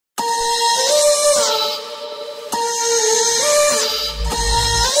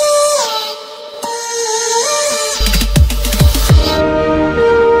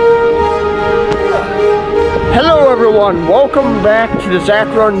everyone, welcome back to the Zach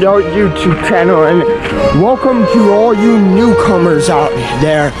Rundell YouTube channel, and welcome to all you newcomers out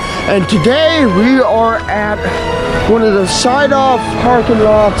there. And today we are at one of the side-off parking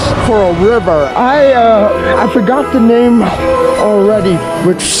lots for a river. I forgot the name already,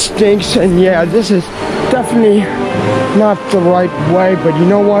 which stinks, and yeah, this is definitely not the right way, but you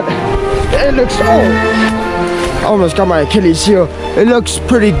know what? It looks, I almost got my Achilles heel. It looks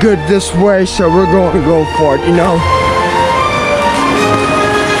pretty good this way, so we're going to go for it, you know?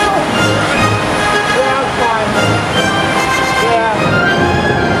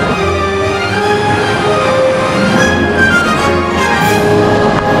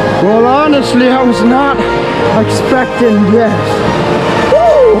 Well, honestly, I was not expecting this.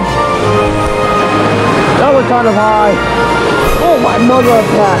 Woo! That was kind of high. Oh, my mother of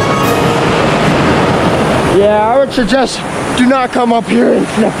that. Yeah, I would suggest do not come up here in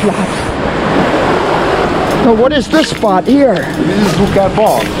flip-flops. So what is this spot here? This is Brook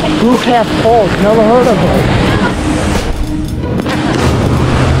Falls. Brook Falls, never heard of it.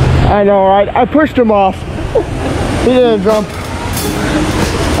 I know, right? I pushed him off. He didn't jump.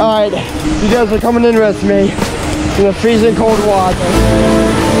 Alright, you guys are coming in with me in the freezing cold water.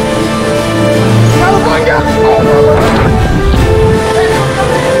 California! Oh.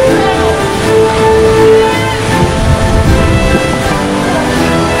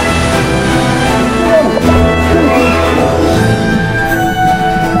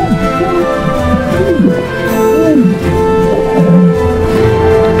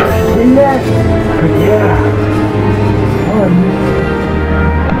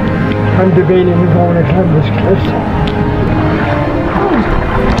 I'm debating going to climb this cliff.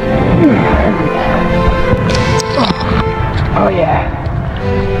 Oh yeah.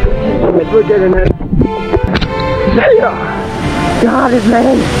 We're getting it. Yeah. Got it,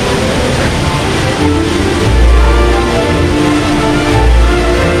 man.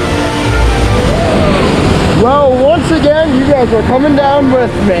 Well, once again, you guys are coming down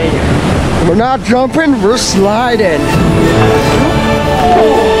with me. We're not jumping, we're sliding.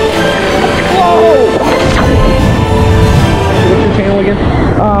 Whoa! What's your channel again?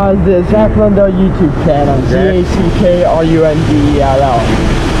 The Zach Rundell YouTube channel. ZACKRUNDELL.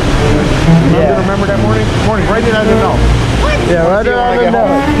 Yeah. Remember that morning? Write it on the note. Yeah, write it on the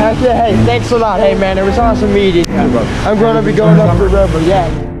note. Hey, thanks a lot. Hey man, it was awesome meeting you. I'm going to be going up the river, yeah.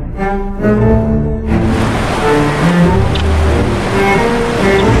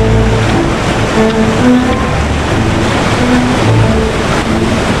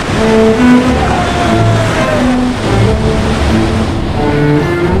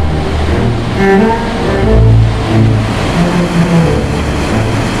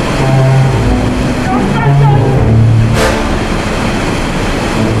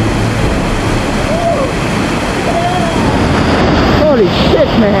 Holy shit,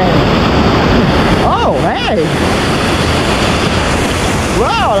 man. Oh, hey.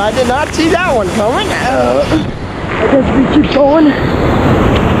 Wow, I did not see that one coming. I guess we keep going.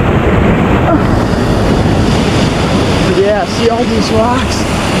 Yeah, see all these rocks?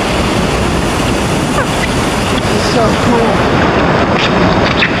 So cool.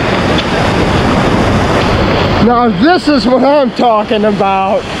 Now this is what I'm talking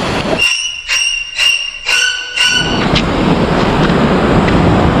about.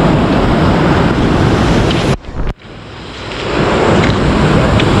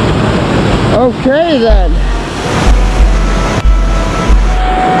 Okay then.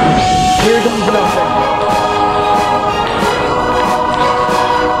 Here comes nothing.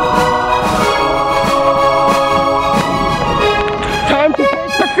 Time to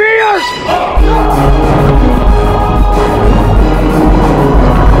face the fears!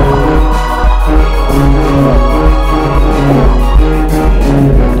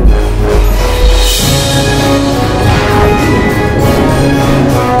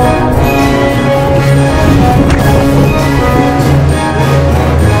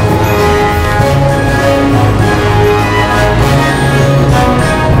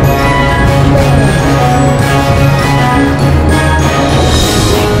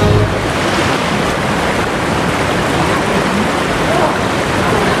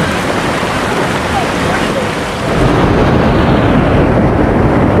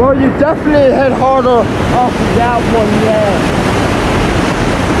 You definitely hit harder off of that one there.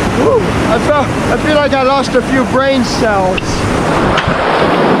 Woo, I feel like I lost a few brain cells.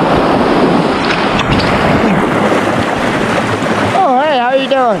 Oh, hey, how you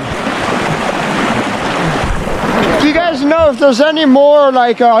doing? Do you guys know if there's any more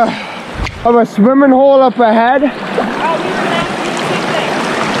like of a swimming hole up ahead? Oh, we were going to ask you the same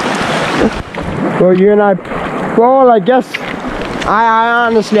thing. Well, you and I Well, I guess I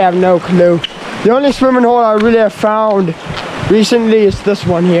honestly have no clue. The only swimming hole I really have found recently is this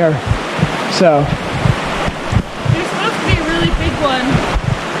one here. So. There's supposed to be a really big one.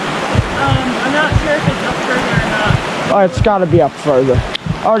 I'm not sure if it's up further or not. Oh, it's got to be up further.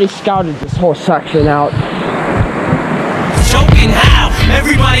 I already scouted this whole section out. Choking how?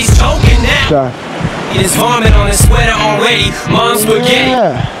 Everybody's choking now. So. There's vomit on his sweater already. Mom's spaghetti.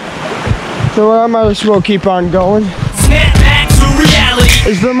 Yeah. So I might as well keep on going. Snap back to reality.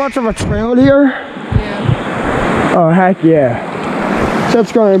 Is there much of a trail here? Yeah. Oh, heck yeah. So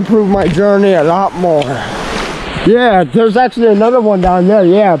it's going to improve my journey a lot more. Yeah, there's actually another one down there,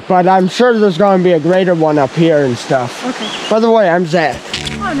 yeah, but I'm sure there's going to be a greater one up here and stuff. Okay. By the way, I'm Zach.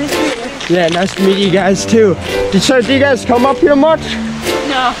 Oh, nice to meet you. Yeah, nice to meet you guys too. So do you guys come up here much?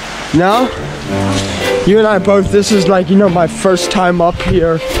 No. No? You and I both, this is like, you know, my first time up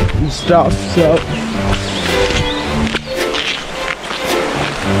here and stuff, so.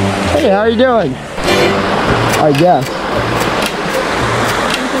 Hey, how you doing? I guess.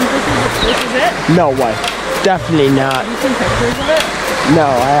 You think this is it? No way. Definitely not. You seen pictures of it? No,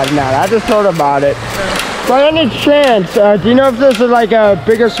 I have not. I just heard about it. By any chance, do you know if there's like a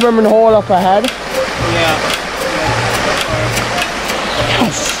bigger swimming hole up ahead? Yeah.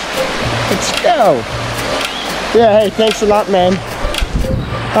 Yes. Let's go. Yeah, hey, thanks a lot, man.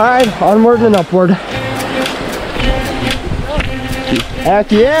 Alright, onward and upward.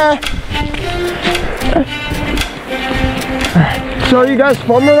 Heck yeah! So you guys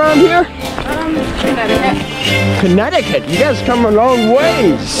from around here? Connecticut. Connecticut? You guys come a long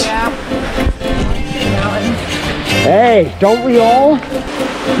ways. Yeah. Hey, don't we all?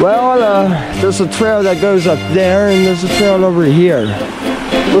 Well, there's a trail that goes up there and there's a trail over here.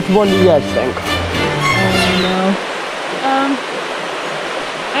 Which one do you guys think?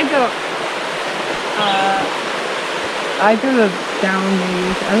 I go the down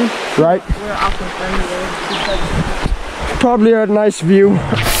maybe. I think Right? we're off the front. Probably a nice view.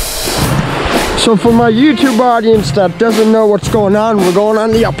 So for my YouTube audience that doesn't know what's going on, we're going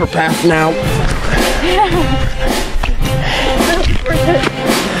on the upper path now.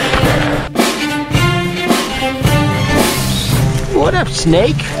 What up,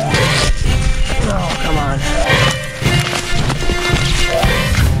 snake? Oh, come on.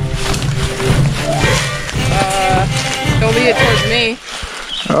 Don't lead it towards me.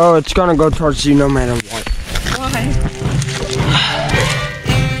 Oh, it's gonna go towards you no matter what. Why?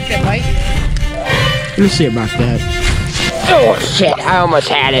 Get bite? Let me see about that. Oh shit, I almost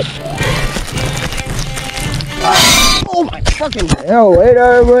had it. Oh my fucking hell,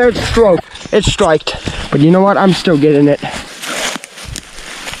 it's stroked. It's striked. But you know what? I'm still getting it.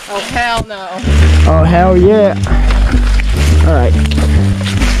 Oh hell no. Oh hell yeah. Alright.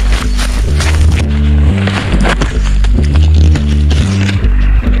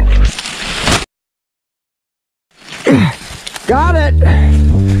 Got it!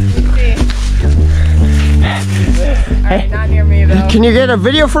 Alright, not near me though. Can you get a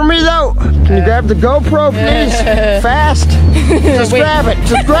video for me though? Can you grab the GoPro please? Fast! Just grab it!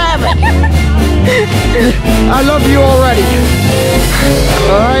 Just grab it! I love you already.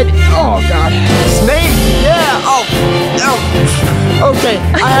 Alright. Oh god. Snake! Yeah! Oh! No! Okay,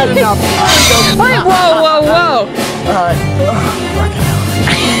 I had enough. Wait, whoa, whoa, whoa! Alright.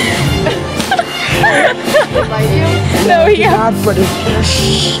 Bite you? No, he got God, but it's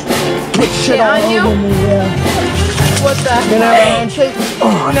put shit all on you? over me, yeah. what the Can I have a heck? handshake?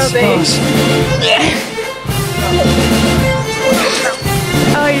 Oh, No thanks.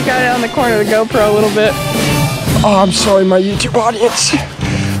 Oh, you got it on the corner of the GoPro a little bit. Oh, I'm sorry, my YouTube audience.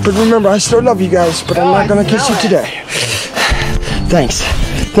 But remember, I still love you guys, but I'm not gonna kiss you today. Thanks.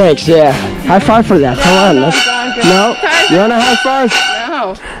 Thanks, yeah. High five for that. Come on, let's. No? You want a high five?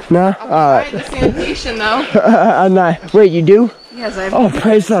 No. No? Alright. The sanitation though. I'm not. Wait, you do? Yes, I have. Oh,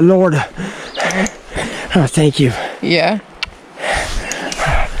 praise the Lord. Oh, thank you. Yeah.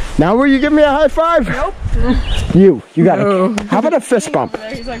 Now will you give me a high five? Nope. You got No. it. How about a fist bump?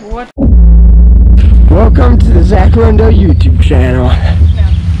 He's like, what? Welcome to the Zach Rondo YouTube channel.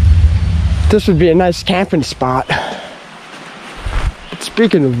 This would be a nice camping spot. But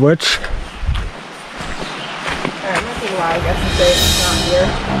speaking of which, Alright, not gonna lie, I guess to say it's not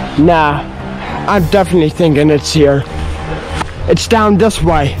here. nah, I'm definitely thinking it's here. It's down this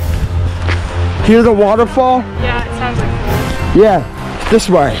way. Hear the waterfall? Yeah, it sounds like Yeah, this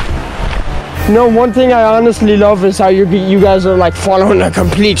way. You know, one thing I honestly love is how you guys are like following a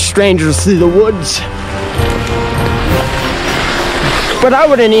complete stranger through the woods. But I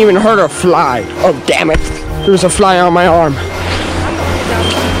wouldn't even hurt a fly. Oh, damn it. There's a fly on my arm.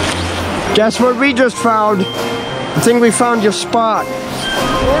 Guess what we just found? I think we found your spot.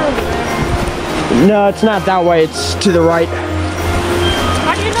 No, it's not that way. It's to the right.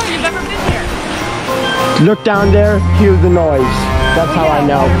 How do you know? You've never been here. Look down there, hear the noise. That's how I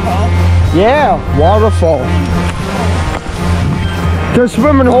know. Yeah, waterfall. There's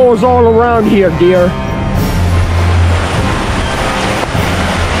swimming holes all around here, dear.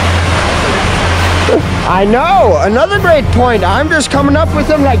 I know, another great point. I'm just coming up with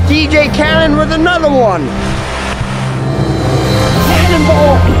them like DJ Cannon with another one.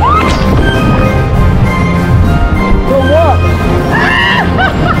 Cannonball! For what?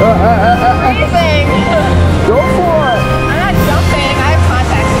 Freezing. Go for it. I'm not jumping. I have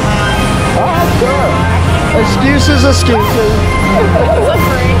contacts in my eyes. Oh, sure. Excuses, excuses.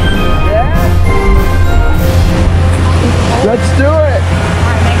 Slippery. Yeah. Let's do it.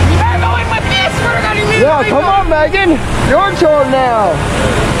 You better go in with me. I swear to God, you need Yeah, come on, Megan. Your turn now.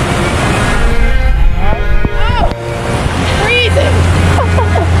 Oh, freezing.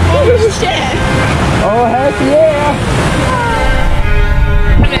 Holy shit. Oh, heck yeah.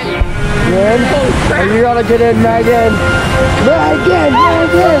 Good. Oh, you gotta get in, Megan. Megan.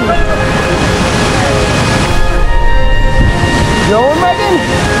 Going, Megan?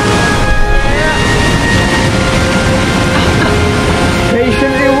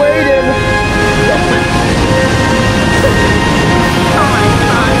 Patiently waiting.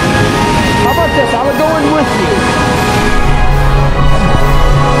 How about this? I'm going with you.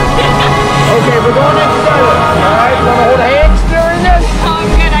 Okay, we're going in together. Alright, you wanna hold hands during this? Oh, I'm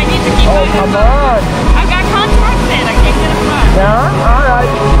good. I need to keep Oh, come on. I've got contracts in. I can't get a front. Yeah?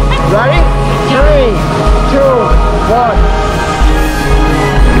 Alright. Ready? 3, 2, 1.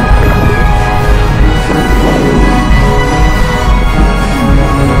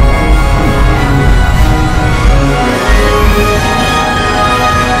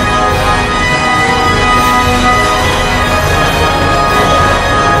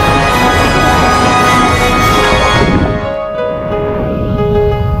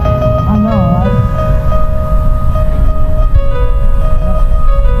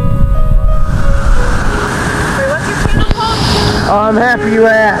 I'm happy you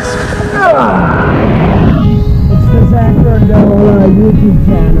asked. It's the Zach Rundell YouTube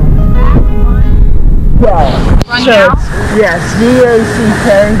channel. Yeah. So it's, yes,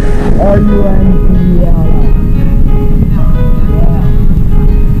 ZACKRUNDELL.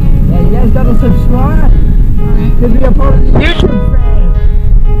 Yeah, you guys gotta subscribe to be a part of the YouTube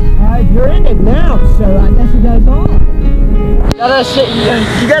fam. You're in it now, so I guess you guys are. Gotta say, do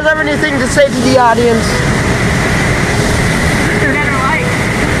you guys have anything to say to the audience?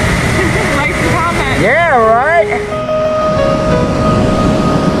 Yeah, right?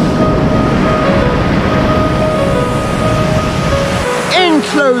 In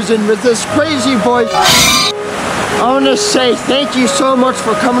closing with this crazy voice, I want to say thank you so much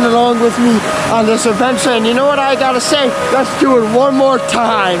for coming along with me on this adventure. And you know what I gotta say? Let's do it one more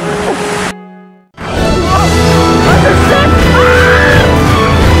time.